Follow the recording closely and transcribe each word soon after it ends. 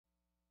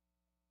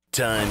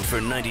Time for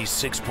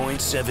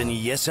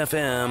 96.7 Yes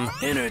FM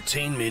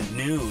Entertainment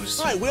News.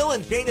 All right, Will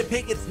and Jada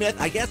Pinkett Smith,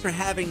 I guess, are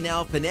having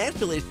now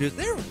financial issues.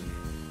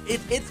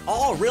 It's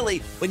all really,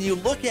 when you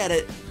look at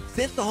it,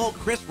 since the whole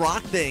Chris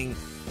Rock thing,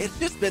 it's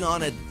just been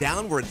on a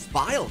downward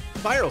spiral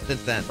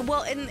since then.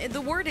 Well, and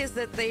the word is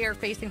that they are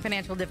facing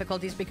financial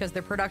difficulties because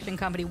their production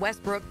company,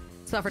 Westbrook,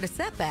 suffered a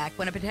setback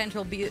when a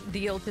potential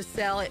deal to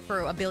sell it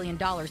for $1 billion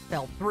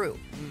fell through.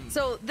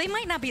 So they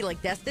might not be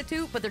like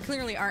destitute, but they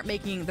clearly aren't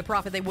making the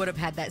profit they would have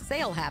had that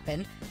sale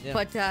happen. Yeah.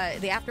 But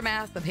the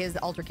aftermath of his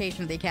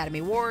altercation at the Academy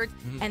Awards,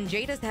 and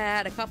Jada's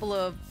had a couple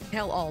of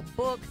tell-all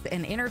books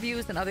and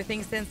interviews and other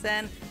things since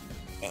then.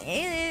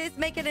 It's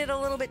making it a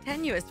little bit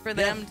tenuous for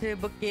them to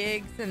book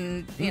gigs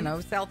and,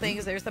 sell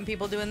things. There's some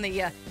people doing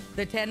the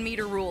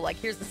 10-meter rule, like,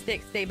 here's the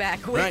stick, stay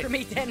back, wait for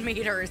me 10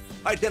 meters.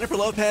 All right, Jennifer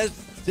Lopez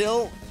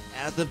still,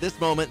 as of this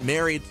moment,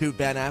 married to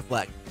Ben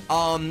Affleck.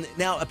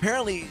 Now,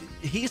 apparently,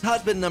 he's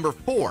husband number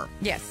 4.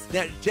 Yes.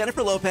 Now,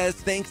 Jennifer Lopez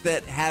thinks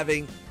that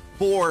having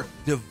 4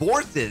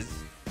 divorces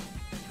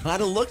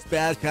kind of looks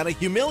bad, kind of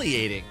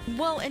humiliating.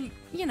 Well, and,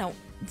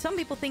 some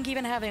people think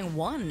even having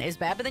one is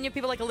bad, but then you have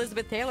people like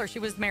Elizabeth Taylor. She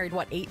was married,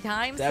 8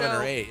 times?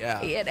 7 or 8,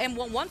 yeah. And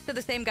once to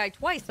the same guy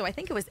twice, so I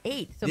think it was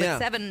 8. So Yeah.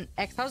 that's 7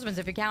 ex-husbands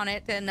if you count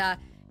it. And,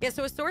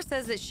 so a source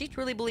says that she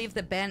truly believes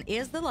that Ben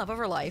is the love of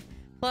her life.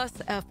 Plus,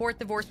 a 4th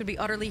divorce would be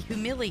utterly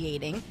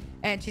humiliating.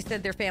 And she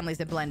said their families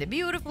have blended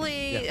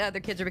beautifully. Yeah. Their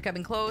kids are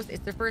becoming close.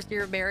 It's their first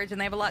year of marriage, and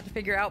they have a lot to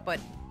figure out,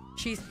 but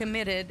she's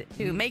committed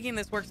to making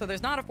this work so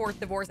there's not a 4th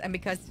divorce, and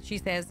because she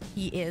says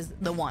he is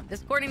the one.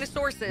 This according to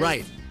sources.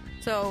 Right.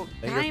 So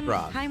Fingers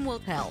crossed. time will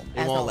tell. It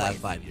as won't always. last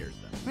 5 years,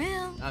 though.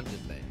 Well, I'm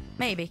just saying.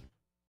 maybe.